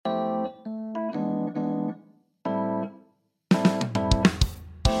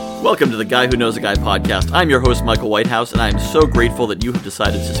Welcome to the Guy Who Knows a Guy podcast. I'm your host, Michael Whitehouse, and I'm so grateful that you have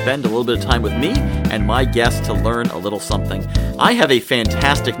decided to spend a little bit of time with me and my guests to learn a little something. I have a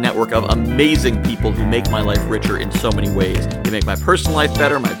fantastic network of amazing people who make my life richer in so many ways. They make my personal life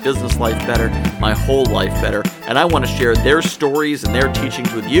better, my business life better, my whole life better, and I want to share their stories and their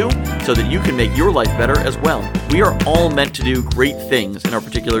teachings with you so that you can make your life better as well. We are all meant to do great things in our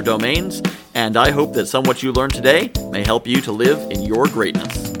particular domains, and I hope that some of what you learn today may help you to live in your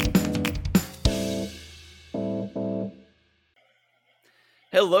greatness.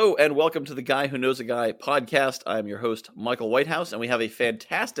 Hello and welcome to the Guy Who Knows a Guy podcast. I'm your host, Michael Whitehouse, and we have a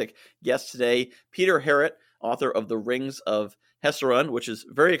fantastic guest today, Peter Harrett, author of The Rings of Hesaurun, which is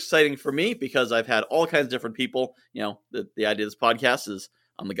very exciting for me because I've had all kinds of different people. You know, the idea of this podcast is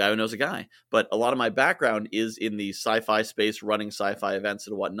I'm the guy who knows a guy, but a lot of my background is in the sci-fi space, running sci-fi events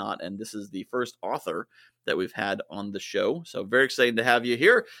and whatnot, and this is the first author that we've had on the show. So very excited to have you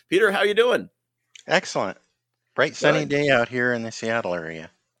here. Peter, how are you doing? Excellent. Bright sunny day out here in the Seattle area.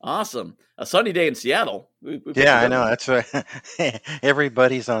 Awesome. A sunny day in Seattle. Yeah, I know. That's what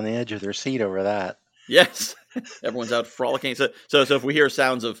everybody's on the edge of their seat over that. Yes. Everyone's out frolicking. So if we hear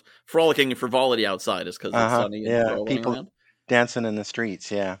sounds of frolicking and frivolity outside, it's because it's sunny and yeah, people around. Dancing in the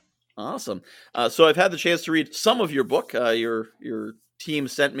streets. Yeah. Awesome. So I've had the chance to read some of your book. Your team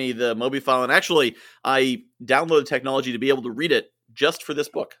sent me the Mobi file, and actually I downloaded technology to be able to read it just for this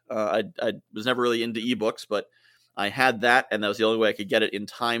book. I was never really into ebooks, but I had that, and that was the only way I could get it in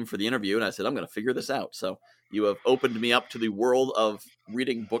time for the interview. And I said, I'm going to figure this out. So you have opened me up to the world of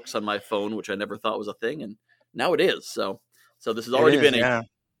reading books on my phone, which I never thought was a thing, and now it is. So this has already been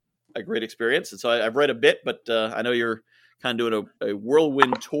a great experience. And so I've read a bit, but I know you're kind of doing a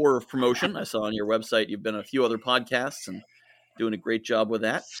whirlwind tour of promotion. I saw on your website you've been on a few other podcasts and doing a great job with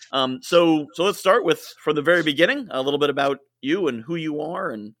that. So let's start with from the very beginning, a little bit about you and who you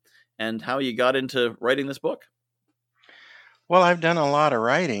are and how you got into writing this book. Well, I've done a lot of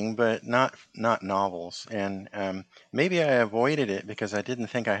writing, but not novels, and maybe I avoided it because I didn't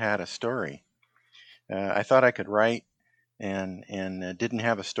think I had a story. I thought I could write and didn't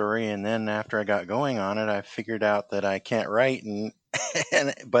have a story, and then after I got going on it, I figured out that I can't write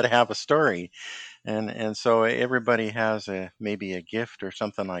but have a story, and so everybody has maybe a gift or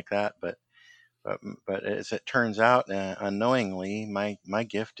something like that, but as it turns out, unknowingly, my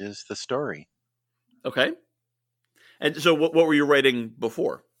gift is the story. Okay. And so what were you writing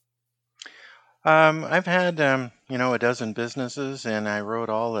before? I've had, a dozen businesses, and I wrote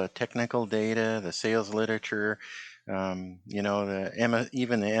all the technical data, the sales literature, even the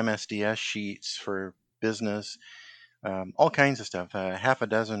MSDS sheets for business, all kinds of stuff. Half a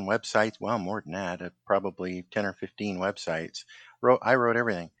dozen websites, well, more than that, probably 10 or 15 websites. I wrote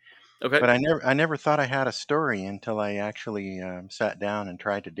everything. Okay. But I never thought I had a story until I actually sat down and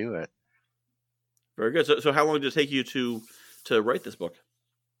tried to do it. Very good. So how long did it take you to write this book?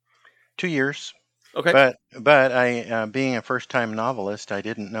 2 years. Okay. But I, being a first-time novelist, I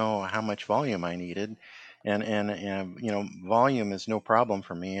didn't know how much volume I needed, and volume is no problem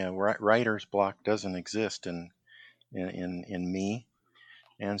for me. Writer's block doesn't exist in me,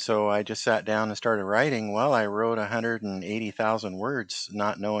 and so I just sat down and started writing. Well, I wrote 180,000 words,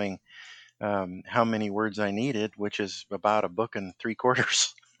 not knowing how many words I needed, which is about a book and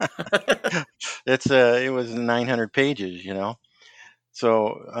 3/4. It was 900 pages,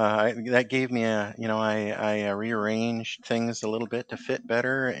 So that gave me I rearranged things a little bit to fit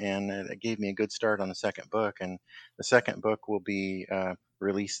better, and it gave me a good start on the second book. And the second book will be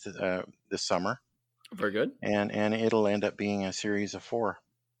released this summer. Very good. And it'll end up being a series of 4.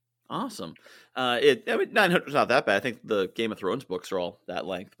 Awesome. 900 is not that bad. I think the Game of Thrones books are all that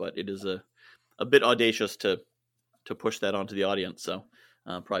length, but it is a bit audacious to push that onto the audience. So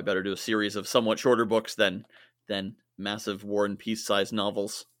probably better do a series of somewhat shorter books than massive War and Peace sized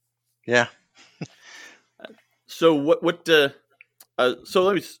novels. Yeah. So what? So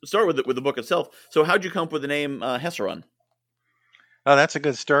let me start with the book itself. So how'd you come up with the name Hesaurun? Oh, that's a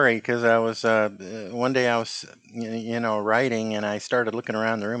good story, because I was one day I was writing, and I started looking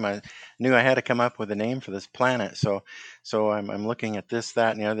around the room. I knew I had to come up with a name for this planet, so I'm looking at this,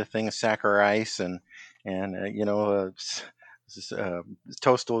 that, and the other thing, saccharine ice, and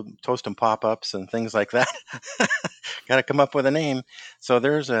toast and pop-ups and things like that. Got to come up with a name. So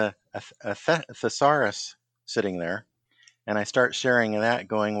there's a thesaurus sitting there, and I start sharing that,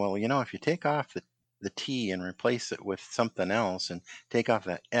 going, well, if you take off the T and replace it with something else, and take off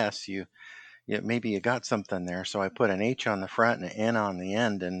that S, maybe you got something there. So I put an H on the front and an N on the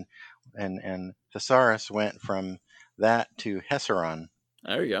end, and thesaurus went from that to Hesaurun.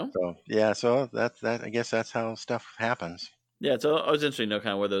 There you go. So yeah, so that I guess that's how stuff happens. Yeah, it's always interesting to know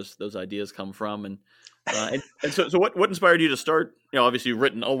kind of where those ideas come from, and so what inspired you to start? Obviously you've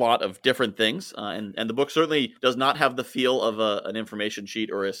written a lot of different things, and the book certainly does not have the feel of an information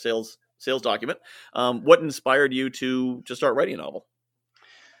sheet or a sales document. What inspired you to start writing a novel?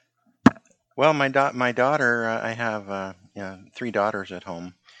 Well, my daughter, I have three daughters at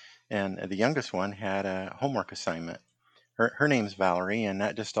home, and the youngest one had a homework assignment. Her name's Valerie, and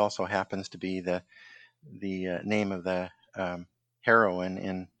that just also happens to be the name of the heroine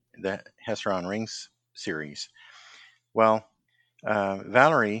in the Hesaurun Rings series. Well,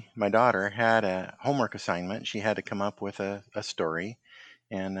 Valerie, my daughter, had a homework assignment. She had to come up with a story,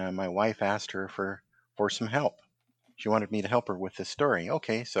 and my wife asked her for some help. She wanted me to help her with this story.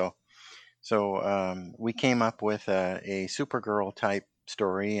 Okay, so we came up with a Supergirl type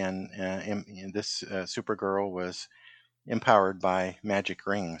story, and this Supergirl was empowered by magic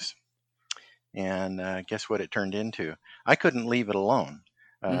rings. And guess what it turned into? I couldn't leave it alone.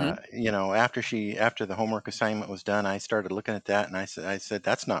 Hmm. After the homework assignment was done, I started looking at that, and I said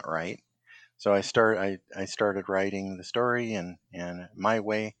that's not right. So I started writing the story and my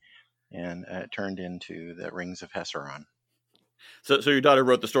way, and it turned into the Rings of Hesaurun. So your daughter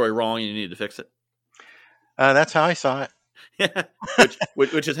wrote the story wrong, and you needed to fix it. That's how I saw it. Yeah,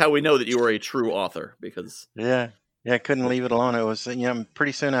 which is how we know that you are a true author because Yeah. Yeah, I couldn't leave it alone. It was,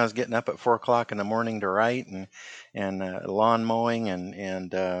 pretty soon I was getting up at 4 o'clock in the morning to write, and lawn mowing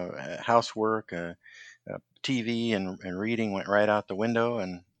and housework, TV and reading went right out the window,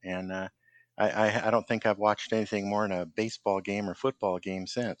 and I don't think I've watched anything more than a baseball game or football game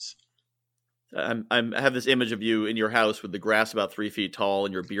since. I have this image of you in your house with the grass about 3 feet tall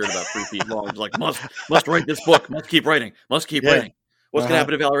and your beard about 3 feet long. Just like must write this book. Must keep writing. Must keep Yeah. writing. What's gonna Uh-huh.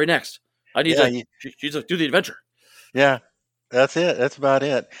 happen to Valerie next? I need Yeah. to. She's to do the adventure. Yeah. That's it. That's about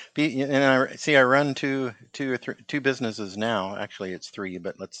it. And I run two businesses now. Actually, it's three,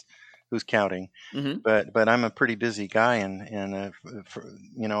 but who's counting? Mm-hmm. But I'm a pretty busy guy,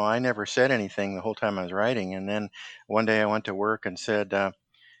 I never said anything the whole time I was writing. And then one day I went to work and said,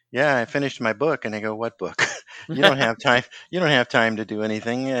 "Yeah, I finished my book." And they go, "What book? You don't have time. You don't have time to do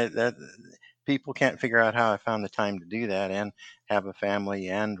anything." That people can't figure out how I found the time to do that and have a family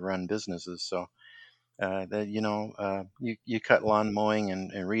and run businesses. So you cut lawn mowing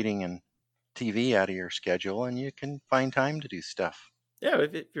and reading and TV out of your schedule, and you can find time to do stuff. Yeah,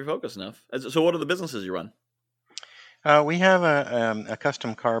 if you're focused enough. So, what are the businesses you run? We have a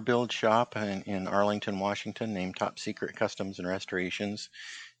custom car build shop in Arlington, Washington, named Top Secret Customs and Restorations,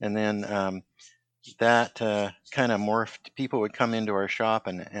 and then that kind of morphed. People would come into our shop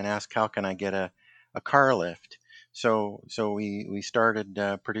and ask, "How can I get a car lift?" So we started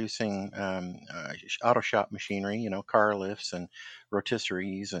producing auto shop machinery, car lifts and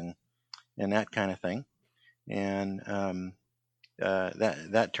rotisseries and that kind of thing, and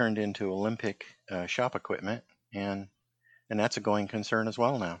that turned into Olympic shop equipment, and that's a going concern as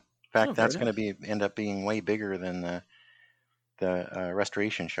well now. In Oh, fact, very that's going to nice. be end up being way bigger than the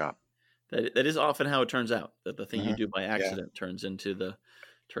restoration shop. That is often how it turns out. That the thing you Hmm. do by Yeah. accident turns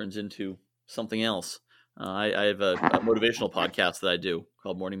into something else. I have a motivational podcast that I do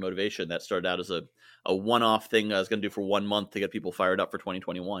called Morning Motivation that started out as a one-off thing I was going to do for 1 month to get people fired up for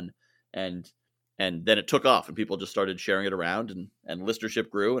 2021, and then it took off and people just started sharing it around and listenership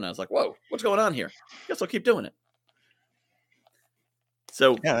grew and I was like, whoa, what's going on here? Guess I'll keep doing it.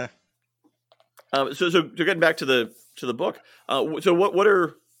 So Yeah. so getting back to the book. So what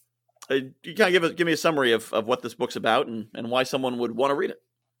are you kind of give me a summary of what this book's about and why someone would want to read it?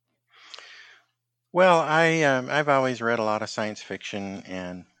 Well, I've always read a lot of science fiction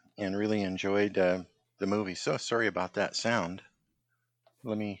and really enjoyed the movie. So sorry about that sound.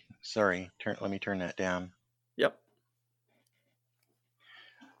 Let me turn that down. Yep.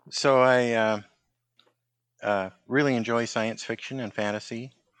 So I really enjoy science fiction and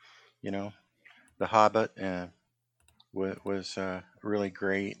fantasy. You know, The Hobbit was really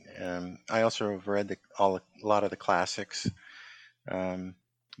great. I also have read a lot of the classics, um,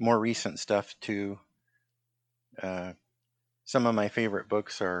 more recent stuff too. Uh, some of my favorite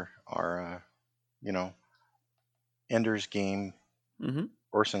books are you know Ender's Game, Mm-hmm.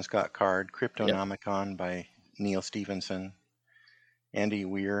 Orson Scott Card, Yep. Cryptonomicon by Neil Stephenson, Andy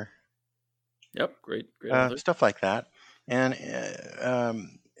Weir, Yep. Great authors. stuff like that. And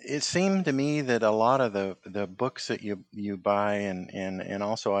it seemed to me that a lot of the books that you buy, and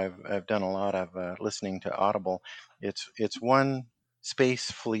also I've done a lot of listening to Audible. It's one space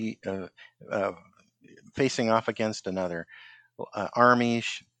fleet uh, facing off against another,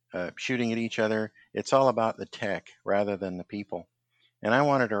 armies shooting at each other. It's all about the tech rather than the people. And I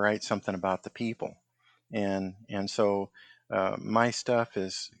wanted to write something about the people, and so My stuff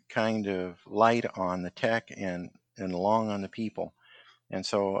is kind of light on the tech and long on the people. And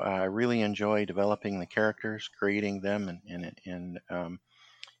so I really enjoy developing the characters, creating them, and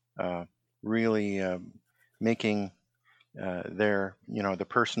uh, really making their, the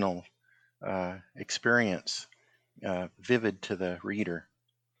personal experience vivid to the reader.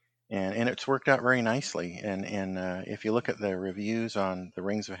 And it's worked out very nicely. And if you look at the reviews on the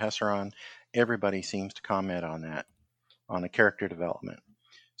Rings of Hesaurun, everybody seems to comment on that, on the character development.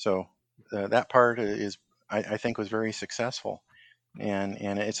 So that part is, I think, was very successful. And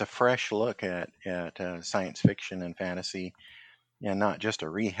it's a fresh look at science fiction and fantasy, and not just a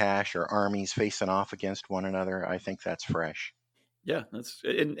rehash or armies facing off against one another. I think that's fresh. Yeah, that's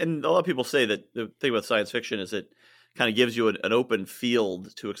and a lot of people say that the thing about science fiction is it kind of gives you an open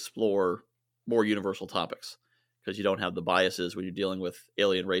field to explore more universal topics because you don't have the biases when you're dealing with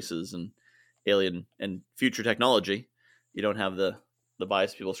alien races and alien and future technology. You don't have the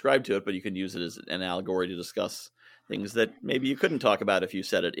bias people ascribe to it, but you can use it as an allegory to discuss things that maybe you couldn't talk about if you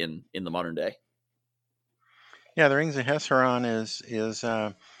said it in the modern day. Yeah, the Rings of Hesperon is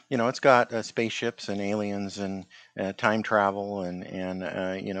it's got spaceships and aliens and time travel and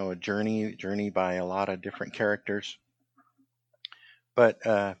a journey by a lot of different characters. But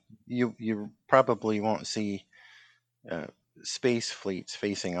you probably won't see uh, space fleets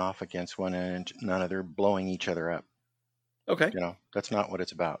facing off against one another, blowing each other up. Okay, That's not what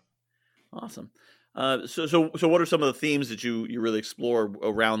it's about. awesome. So what are some of the themes that you really explore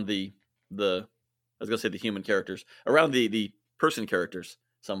around the I was going to say the human characters around the person characters,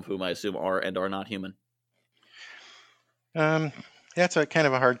 some of whom I assume are and are not human. Um, that's a kind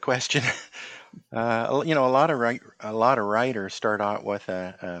of a hard question. A lot of writers start out with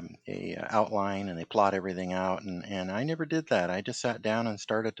a outline and they plot everything out, and I never did that. I just sat down and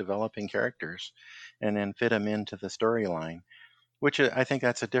started developing characters, and then fit them into the storyline, which I think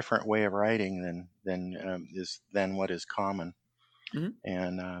that's a different way of writing than what is common. Hmm.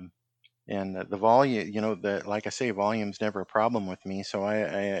 And the volume, the like I say, volume's never a problem with me. So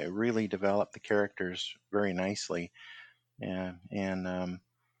I really developed the characters very nicely, and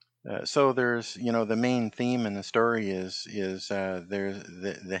so there's, the main theme in the story is there's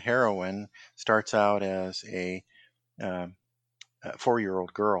the heroine starts out as uh, a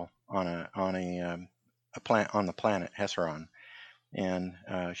 4-year-old girl a plant on the planet Hesaurun, and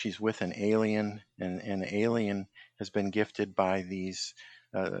she's with an alien, and the alien has been gifted by these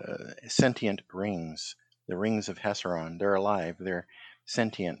sentient rings, the rings of Hesaurun. They're alive, they're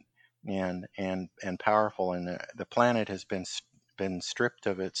sentient and powerful, and the planet has been stripped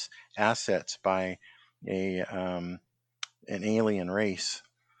of its assets by a an alien race,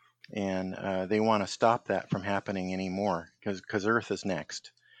 and they want to stop that from happening anymore because Earth is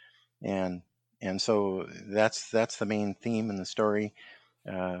next, and so that's the main theme in the story.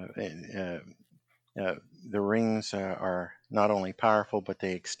 Uh, uh, uh, the rings are not only powerful, but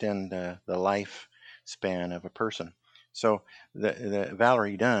they extend the life span of a person. So the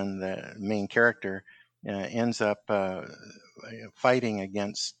Valerie Dunn, the main character, ends up fighting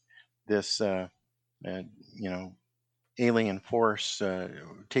against this, uh, you know, alien force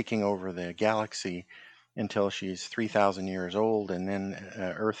taking over the galaxy until she's 3,000 years old, and then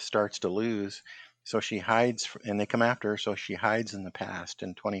Earth starts to lose. So she hides, and they come after her. So she hides in the past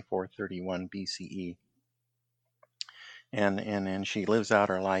in 2431 BCE, and then she lives out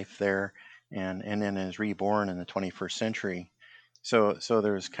her life there, and then is reborn in the 21st century. So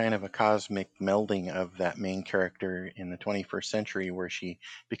there's kind of a cosmic melding of that main character in the 21st century, where she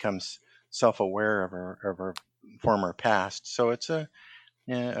becomes self-aware of her former past. So it's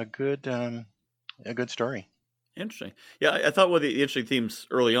yeah, a good story. Interesting. Yeah, I thought one of the interesting themes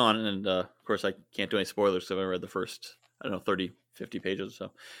early on, and of course I can't do any spoilers because I've read the first, I don't know, 30, 50 pages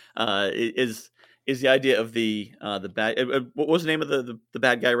or so, is the idea of the bad. What was the name of the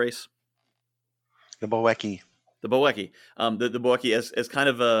bad guy race? The Boeki. The Boeki. The Boeki as kind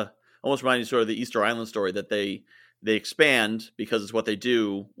of a almost reminding sort of the Easter Island story that they expand because it's what they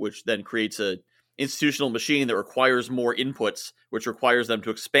do, which then creates a institutional machine that requires more inputs, which requires them to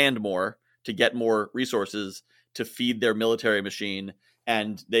expand more to get more resources to feed their military machine,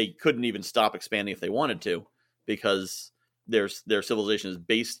 and they couldn't even stop expanding if they wanted to because their civilization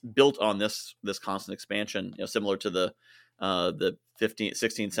is built on this constant expansion, similar to the 15th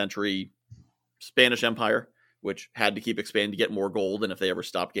 16th century Spanish Empire, which had to keep expanding to get more gold, and if they ever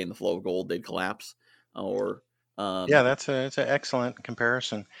stopped getting the flow of gold, they'd collapse. Or Yeah, it's an excellent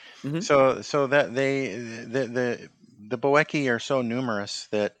comparison. mhm. So that the Boeki are so numerous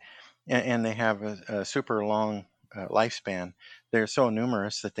that, and they have a super long lifespan, they're so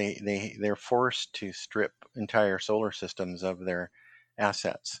numerous that they're forced to strip entire solar systems of their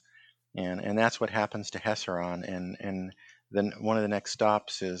assets, and that's what happens to Hesaurun. And then one of the next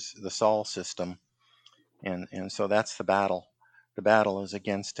stops is the Sol system, and so that's the battle. The battle is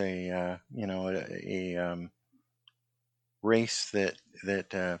against a race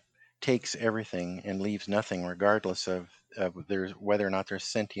that takes everything and leaves nothing, regardless of there's whether or not there's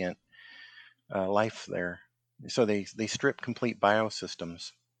sentient life there. So they strip complete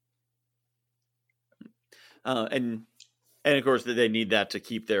biosystems. And of course they need that to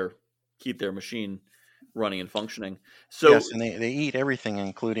keep their machine running and functioning. So Yes, and they eat everything,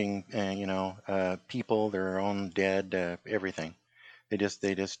 including people, their own dead, everything. They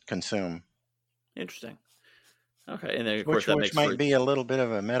just consume, interesting. Okay, and then of course which that which makes for might be a little bit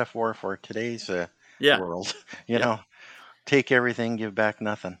of a metaphor for today's yeah, world. yeah, Take everything, give back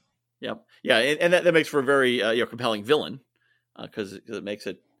nothing. yep, yeah, and that makes for a very compelling villain because it makes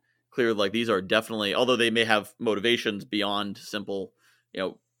it clear like these are definitely, although they may have motivations beyond simple, you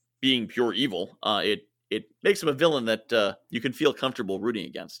know, being pure evil. It makes them a villain that you can feel comfortable rooting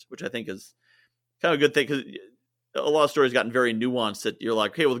against, which I think is kind of a good thing because a lot of stories gotten very nuanced that you're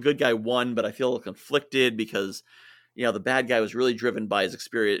like, okay, well the good guy won, but I feel conflicted because the bad guy was really driven by his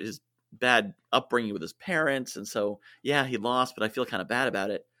experience, his bad upbringing with his parents, and so yeah, he lost, but I feel kind of bad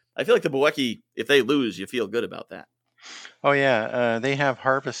about it. I feel like the Boeki, if they lose, you feel good about that. Oh yeah, they have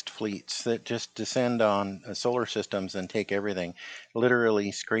harvest fleets that just descend on solar systems and take everything,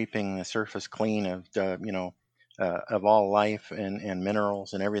 literally scraping the surface clean of all life and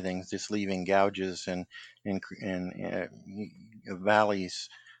minerals and everything, just leaving gouges and valleys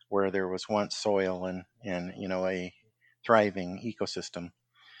where there was once soil and a thriving ecosystem.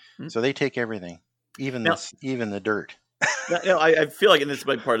 Hmm. So they take everything, Now, even the dirt. I feel like, and this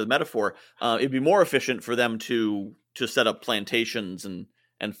might be part of the metaphor, it'd be more efficient for them to set up plantations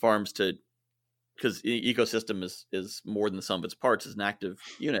and farms to because ecosystem is more than the sum of its parts as an active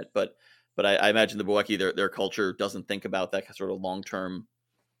unit. But I imagine the Boeki, their culture doesn't think about that sort of long term.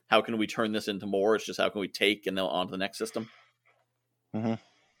 How can we turn this into more? It's just how can we take and then on to the next system. Hmm.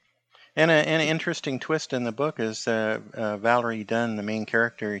 And an interesting twist in the book is Valerie Dunn, the main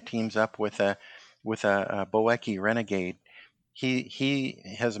character, teams up with a Boeki renegade. He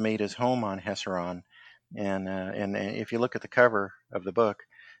has made his home on Hesaurun, and if you look at the cover of the book,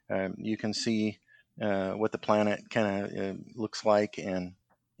 you can see what the planet kind of looks like, and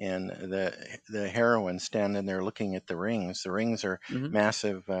the heroine standing there looking at the rings. The rings are Mm-hmm.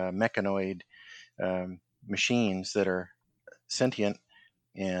 massive mechanoid machines that are sentient,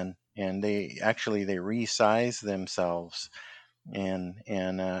 and they resize themselves and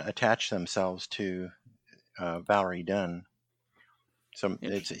attach themselves to Valerie Dunn. So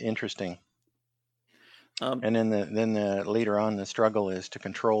it's Interesting. interesting. Um, And then later on, the struggle is to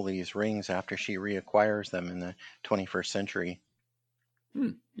control these rings after she reacquires them in the 21st century.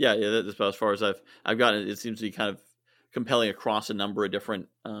 yeah. That's about as far as I've gotten. It seems to be kind of compelling across a number of different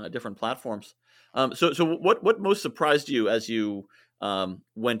platforms. So what most surprised you as you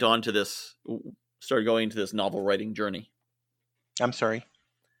went on to this, started going into this novel writing journey? I'm sorry.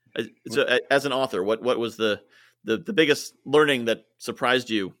 So as an author, what was the biggest learning that surprised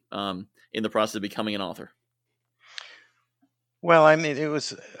you in the process of becoming an author? Well, I mean, it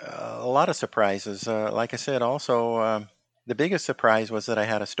was a lot of surprises. Like I said, also the biggest surprise was that I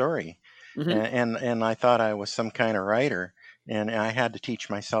had a story, Hmm. and I thought I was some kind of writer, and I had to teach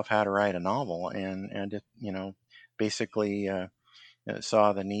myself how to write a novel, and it, basically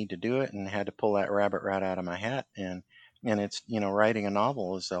saw the need to do it, and had to pull that rabbit right out of my hat. And it's writing a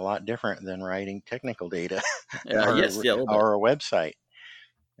novel is a lot different than writing technical data Yes, yeah, a little bit. or a website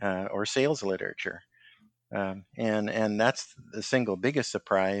or sales literature. And that's the single biggest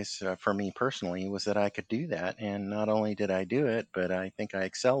surprise for me personally was that I could do that. And not only did I do it, but I think I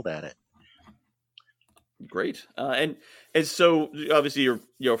excelled at it. Great. And so obviously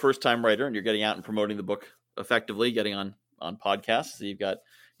you're a first time writer and you're getting out and promoting the book effectively, getting on podcasts. So you've got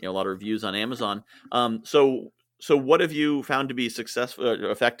a lot of reviews on Amazon. So what have you found to be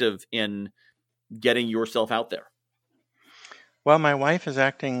successful, effective in getting yourself out there? Well, my wife is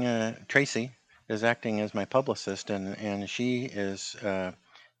acting, Tracy is acting as my publicist, and she is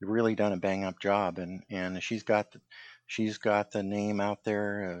really done a bang up job, and she's got the name out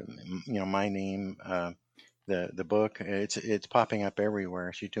there, my name, the book, it's popping up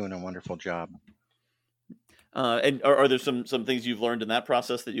everywhere. She's doing a wonderful job. And are there some things you've learned in that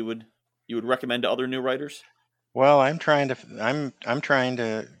process that you would recommend to other new writers? Well, I'm trying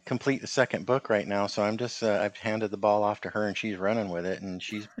to complete the second book right now, so I've handed the ball off to her, and she's running with it, and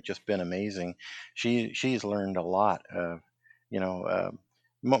she's just been amazing. She's learned a lot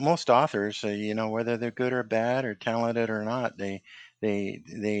most authors, whether they're good or bad or talented or not, they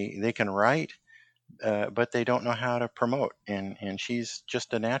can write, but they don't know how to promote, and she's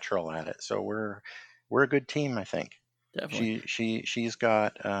just a natural at it. So we're a good team, I think. Definitely. She's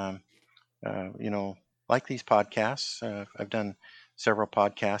got like these podcasts. I've done several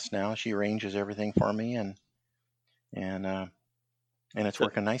podcasts now. She arranges everything for me, and uh, and it's So,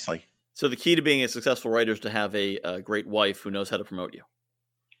 working nicely. so the key to being a successful writer is to have a great wife who knows how to promote you.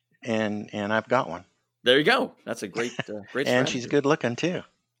 And I've got one, There you go. That's a great and she's strategy. good looking too.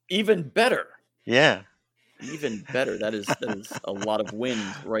 Even better. Yeah. Even better. That is a lot of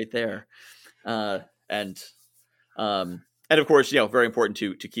wins right there. And and of course, very important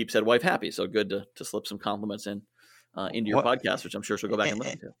to keep said wife happy. So good to slip some compliments into your What? podcast, which I'm sure she'll go back and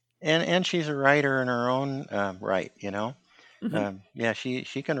listen to. And she's a writer in her own right. Hmm. Yeah, she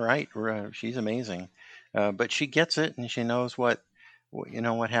can write. She's amazing, but she gets it, and she knows what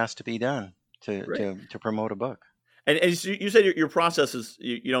has to be done to Great. to promote a book. And so you said your process is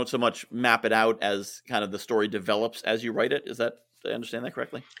you don't so much map it out as kind of the story develops as you write it. Did I understand that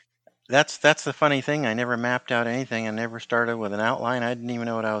correctly? That's the funny thing. I never mapped out anything. I never started with an outline. I didn't even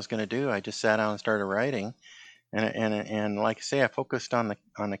know what I was going to do. I just sat down and started writing, and like I say, I focused on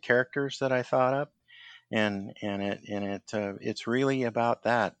the characters that I thought up, it's really about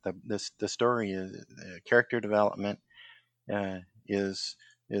that. The story is character development uh, is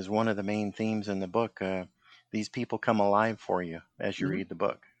is one of the main themes in the book. These people come alive for you as you Hmm. read the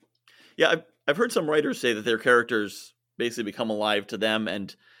book. Yeah, I've heard some writers say that their characters basically become alive to them,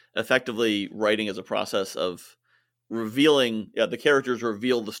 and effectively writing is a process of revealing. Yeah, the characters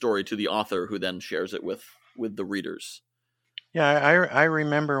reveal the story to the author, who then shares it with the readers. Yeah, I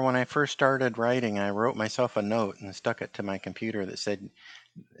remember when I first started writing, I wrote myself a note and stuck it to my computer that said,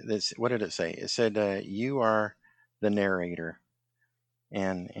 "This." What did it say? It said, "You are the narrator,"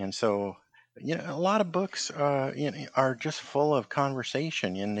 and so a lot of books are just full of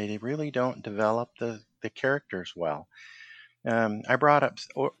conversation, and they really don't develop the characters well. I brought up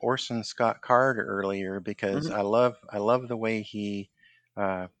Orson Scott Card earlier because Hmm. I love the way he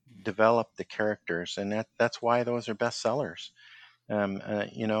uh, developed the characters, and that's why those are bestsellers.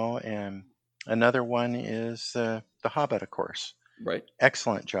 And another one is The Hobbit, of course. Right.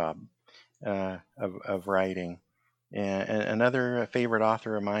 Excellent job of writing. And another favorite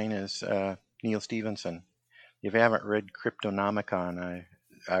author of mine is Neil Stevenson. If you haven't read Cryptonomicon,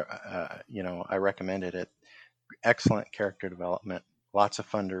 I recommended it. Excellent character development, lots of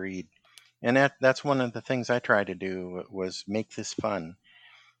fun to read, and that's one of the things I try to do was make this fun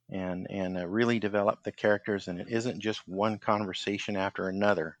and really develop the characters. And it isn't just one conversation after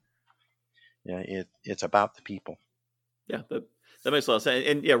another. It's about the people. Yeah, that makes a lot of sense.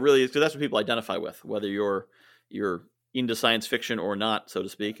 And yeah, really, because that's what people identify with, whether you're into science fiction or not, so to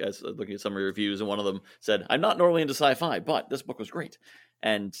speak. I was looking at some of your reviews, and one of them said, "I'm not normally into sci-fi, but this book was great."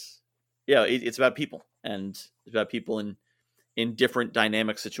 And yeah, it's about people, and it's about people in different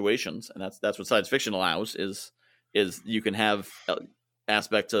dynamic situations, and that's what science fiction allows is you can have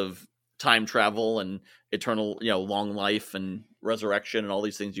aspects of time travel and eternal, long life and resurrection and all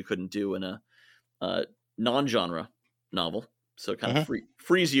these things you couldn't do in a non-genre novel. So it kind of Hmm.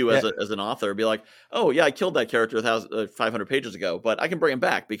 frees you Yeah, as an author. Be like, oh yeah, I killed that character 500 pages ago, but I can bring him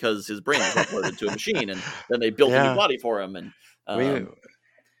back because his brain was uploaded to a machine, and then they built a new yeah. body for him. And We um,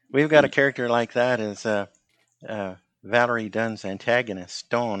 we've got a the character like that as Valerie Dunn's antagonist,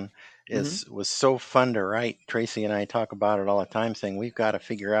 Stone, mhm. is was so fun to write. Tracy and I talk about it all the time, saying we've got to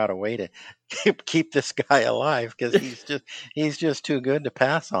figure out a way to keep this guy alive because he's just too good to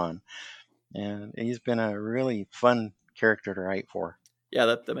pass on, and he's been a really fun character to write for. Yeah,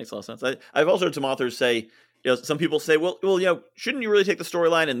 that makes a lot of sense. I've also heard some authors say, some people say, well, shouldn't you really take the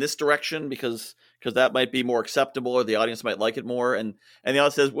storyline in this direction because that might be more acceptable or the audience might like it more? And the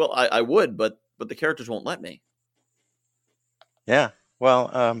audience says, well, I would, but the characters won't let me. Yeah,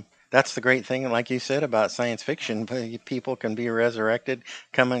 well, that's the great thing, like you said about science fiction. People can be resurrected,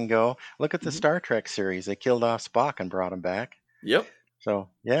 come and go. Look at the Hmm. Star Trek series; they killed off Spock and brought him back. Yep. So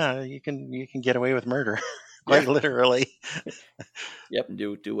yeah, you can get away with murder, Yeah. quite literally. Yep. And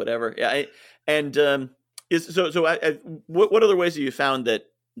do whatever. Yeah. And is so. What other ways have you found that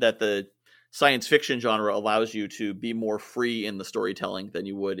the science fiction genre allows you to be more free in the storytelling than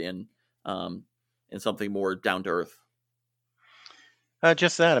you would um in something more down to earth?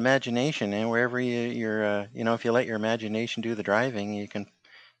 Just that imagination, and wherever if you let your imagination do the driving, you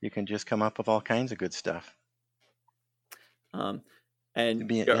can just come up with all kinds of good stuff. Um, and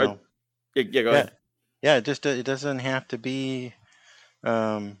Be yeah, yeah, go yeah, ahead. yeah. It doesn't have to be.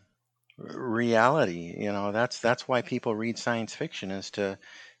 Um, reality. That's why people read science fiction, is to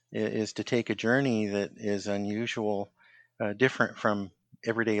take a journey that is unusual, different from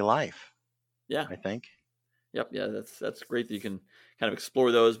everyday life, Yeah. I think. Yep. Yeah. That's great that you can kind of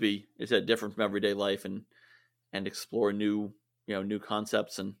explore those, be, you said, different from everyday life, and explore new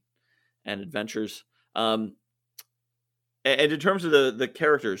concepts and adventures. Um, and in terms of the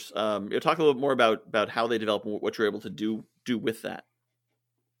characters, you talk a little bit more about how they develop and what you're able to do with that.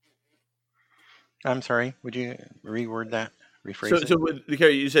 I'm sorry, would you reword that, So, rephrase it? so with the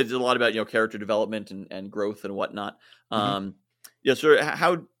character, you said a lot about character development and growth and whatnot. Hmm. Yeah. So,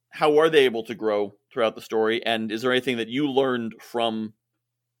 how are they able to grow throughout the story? And is there anything that you learned from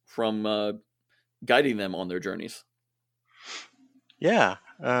guiding them on their journeys? Yeah.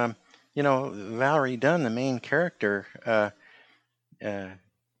 Valerie Dunn, the main character, uh,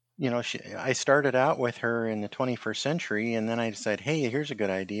 I started out with her in the 21st century, and then I decided, hey, here's a good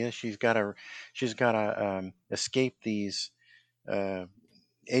idea. She's got to escape these uh,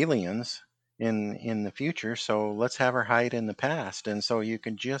 aliens in the future. So let's have her hide in the past. And so you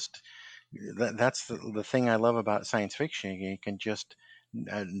can just that's the thing I love about science fiction. You can just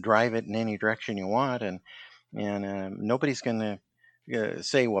drive it in any direction you want, and nobody's going to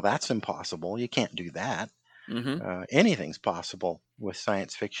say, well, that's impossible. You can't do that. Mm-hmm. Anything's possible with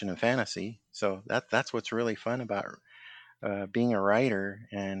science fiction and fantasy. So that's what's really fun about being a writer,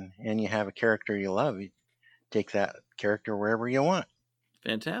 and you have a character you love. You take that character wherever you want.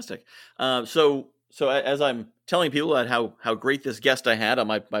 Fantastic. So as I'm telling people about how great this guest I had on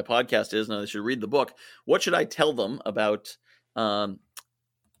my podcast is, and they should read the book, what should I tell them um,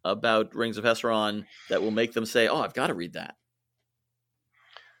 about Rings of Hesaurun that will make them say, "Oh, I've got to read that"?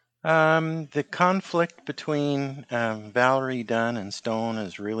 The conflict between Valerie Dunn and Stone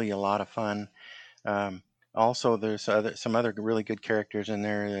is really a lot of fun. Um, Also, there's some other really good characters in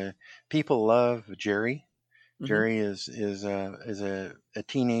there. People love Jerry. Mm-hmm. Jerry is a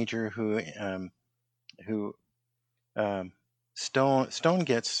teenager who um, Stone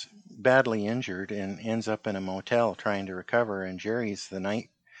gets badly injured and ends up in a motel trying to recover, and Jerry's the night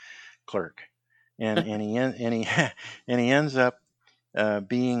clerk, and he and he ends up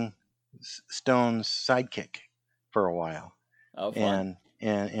being Stone's sidekick for a while, Oh, fun.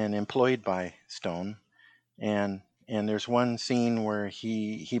 and employed by Stone. And there's one scene where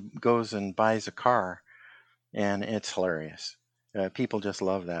he goes and buys a car, and it's hilarious. People just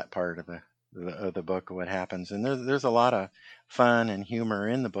love that part of the book, what happens, and there's a lot of fun and humor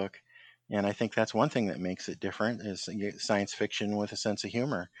in the book, and I think that's one thing that makes it different is science fiction with a sense of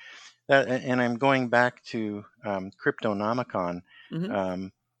humor. And I'm going back to Cryptonomicon. Mm-hmm.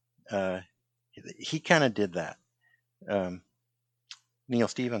 Um, uh, he kind of did that. Um, Neil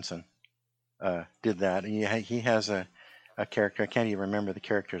Stevenson did that. He has a character. I can't even remember the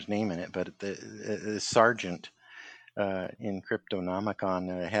character's name in it, but the sergeant in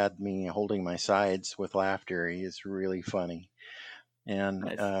Cryptonomicon had me holding my sides with laughter. He is really funny. And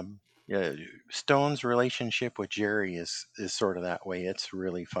Nice. yeah, Stone's relationship with Jerry is sort of that way. It's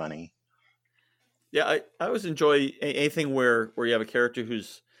really funny. Yeah, I always enjoy anything where you have a character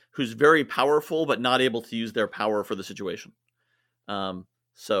who's very powerful but not able to use their power for the situation. Um,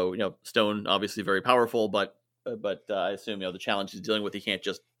 so Stone obviously very powerful, but I assume the challenge he's dealing with, he can't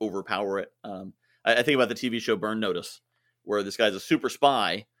just overpower it. I think about the TV show Burn Notice, where this guy's a super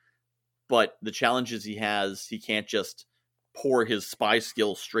spy, but the challenges he has, he can't just pour his spy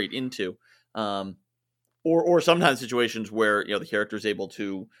skills straight into. Um, or sometimes situations where the character is able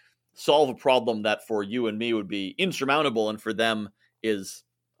to solve a problem that for you and me would be insurmountable, and for them is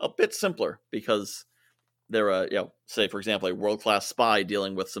a bit simpler because they're say for example a world class spy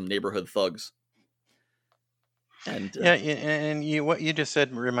dealing with some neighborhood thugs. And Yeah, and what you just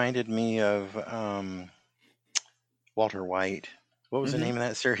said reminded me of Walter White. What was the mm-hmm. name of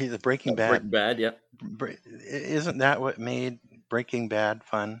that series? The Breaking Bad. Breaking Bad, yeah. Isn't that what made Breaking Bad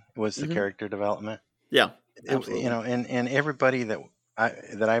fun? Was the Mm-hmm. character development? Yeah, It, absolutely. and everybody that I've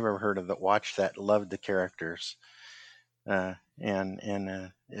ever heard of that watched that loved the characters, and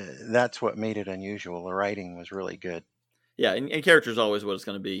that's what made it unusual. The writing was really good. Yeah, and character is always what it's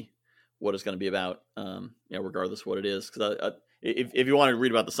going to be about, regardless of what it is. Because if you want to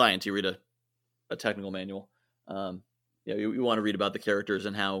read about the science, you read a technical manual. Um, you want to read about the characters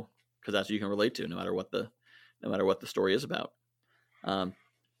and how, because that's what you can relate to, no matter what the story is about. Um,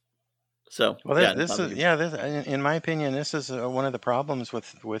 so Well, yeah, and it this sounds like is you've. yeah. In my opinion, this is one of the problems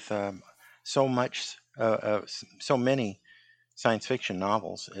with so much so many science fiction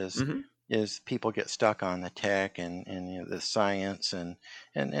novels Mm-hmm. is people get stuck on the tech and the science and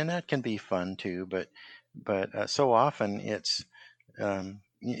that can be fun too, but so often it's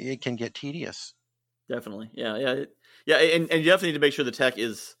it can get tedious. Definitely. Yeah. And you definitely need to make sure the tech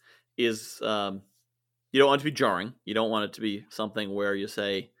is you don't want it to be jarring. You don't want it to be something where you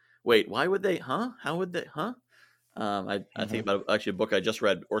say, wait, why would they, huh? How would they, huh? I think about actually a book I just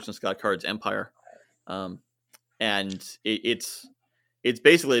read, Orson Scott Card's Empire. And it's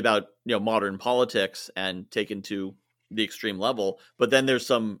basically about, modern politics and taken to the extreme level. But then there's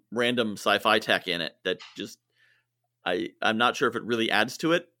some random sci-fi tech in it that just, I'm not sure if it really adds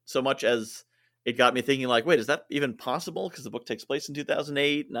to it so much as it got me thinking like, wait, is that even possible? Because the book takes place in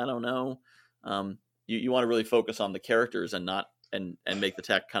 2008 and I don't know. You want to really focus on the characters and not, and make the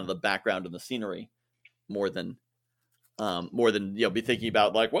tech kind of the background and the scenery more than be thinking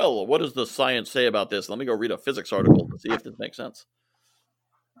about like, well, what does the science say about this? Let me go read a physics article to see if this makes sense.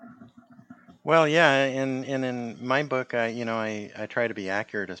 Well, yeah, and in my book, I try to be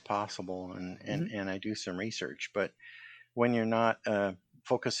accurate as possible, and I do some research. But when you're not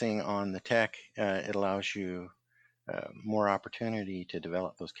focusing on the tech, it allows you more opportunity to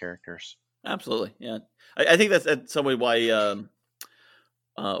develop those characters. Absolutely, yeah. I think that's some way why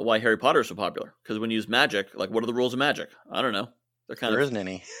Harry Potter is so popular. Because when you use magic, like, what are the rules of magic? I don't know. They're kind There of isn't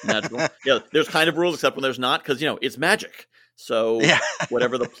any. magical. Yeah, there's kind of rules, except when there's not, because it's magic. So Yeah.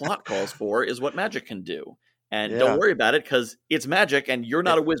 whatever the plot calls for is what magic can do. And Yeah. don't worry about it, because it's magic, and you're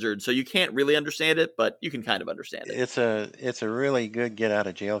not a wizard, so you can't really understand it, but you can kind of understand it. It's a really good get out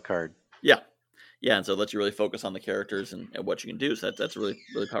of jail card. Yeah, and so it lets you really focus on the characters and what you can do. So that's a really,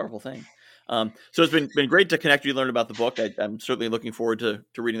 really powerful thing. So it's been great to connect with you, learn about the book. I'm certainly looking forward to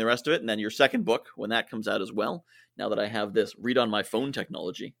reading the rest of it. And then your second book, when that comes out as well, now that I have this read on my phone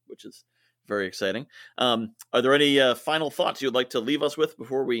technology, which is very exciting. Are there any final thoughts you'd like to leave us with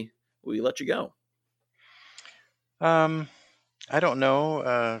before we let you go? I don't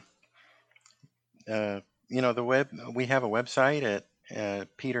know. We have a website at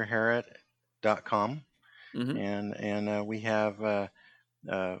peterherret.com, and we have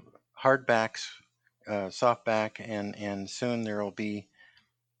hardbacks, softback, and soon there will be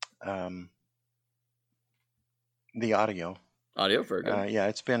the audio. Audio, very good. Yeah,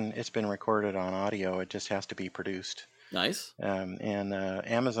 it's been recorded on audio. It just has to be produced. Nice. And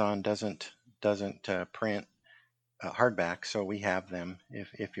Amazon doesn't print hardback, so we have them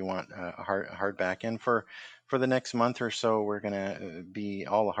if you want a hardback. And for the next month or so, we're gonna be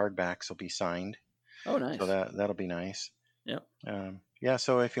all the hardbacks will be signed. Oh, nice. So that'll be nice. Yep. Yeah.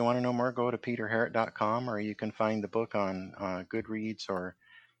 So if you want to know more, go to peterherret.com, or you can find the book on Goodreads or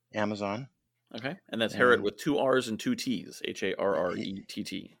Amazon. Okay, and that's Herret with 2 R's and 2 T's,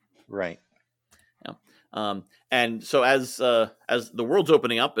 Harrett. Right. Yeah. And so as the world's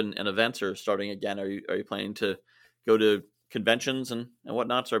opening up and events are starting again, are you planning to go to conventions and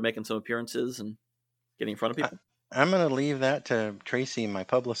whatnot, start making some appearances and getting in front of people? I'm going to leave that to Tracy, my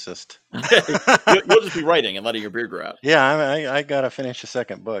publicist. You'll just be writing and letting your beard grow out. Yeah, I got to finish the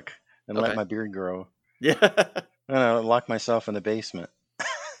second book and let my beard grow. Yeah. I'm going to lock myself in the basement.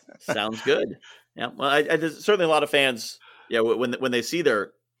 Sounds good. Yeah. Well, there's certainly a lot of fans. Yeah, when they see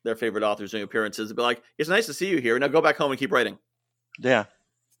their favorite authors doing appearances, they'll be like, "It's nice to see you here. Now go back home and keep writing." Yeah.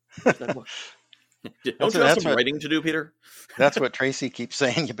 Don't you have some writing to do, Peter? That's what Tracy keeps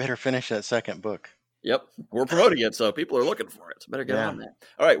saying. You better finish that second book. Yep. We're promoting it, so people are looking for it. So better get on that.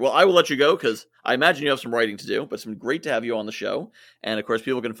 All right. Well, I will let you go because I imagine you have some writing to do, but it's been great to have you on the show. And of course,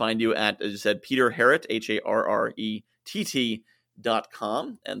 people can find you at, as you said, Peter Herret,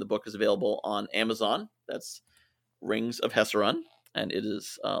 HARRETT.com. And the book is available on Amazon. That's Rings of Hesaurun. And it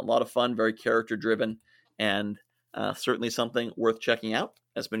is a lot of fun, very character driven, and certainly something worth checking out.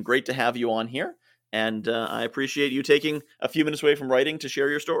 It's been great to have you on here. And I appreciate you taking a few minutes away from writing to share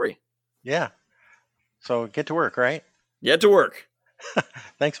your story. Yeah. So get to work, right? Get to work.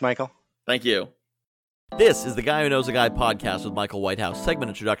 Thanks, Michael. Thank you. This is the Guy Who Knows a Guy podcast with Michael Whitehouse. Segment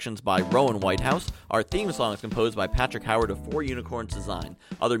introductions by Rowan Whitehouse. Our theme song is composed by Patrick Howard of 4 Unicorns Design.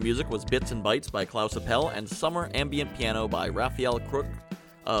 Other music was Bits and Bytes by Klaus Appel and Summer Ambient Piano by Raphael Crook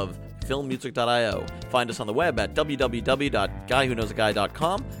of filmmusic.io. Find us on the web at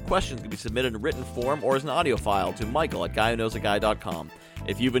www.guywhoknowsaguy.com. Questions can be submitted in written form or as an audio file to michael@guywhoknowsaguy.com.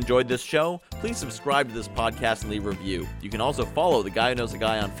 If you've enjoyed this show, please subscribe to this podcast and leave a review. You can also follow The Guy Who Knows a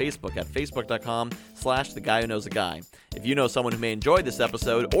Guy on Facebook at facebook.com/theguywhoknowsaguy. If you know someone who may enjoy this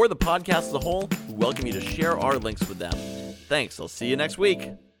episode or the podcast as a whole, we welcome you to share our links with them. Thanks. I'll see you next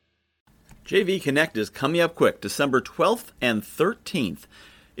week. JV Connect is coming up quick, December 12th and 13th.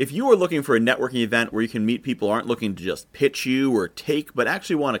 If you are looking for a networking event where you can meet people who aren't looking to just pitch you or take, but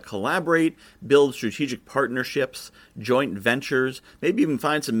actually want to collaborate, build strategic partnerships, joint ventures, maybe even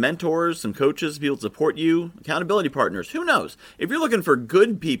find some mentors, some coaches, people to support you, accountability partners, who knows? If you're looking for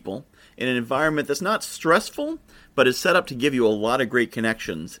good people in an environment that's not stressful, but is set up to give you a lot of great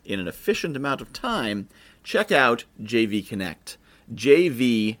connections in an efficient amount of time, check out JV Connect.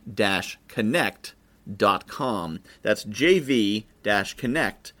 jv-connect.com. That's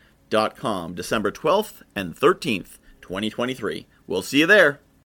jv-connect.com. December 12th and 13th, 2023. We'll see you there.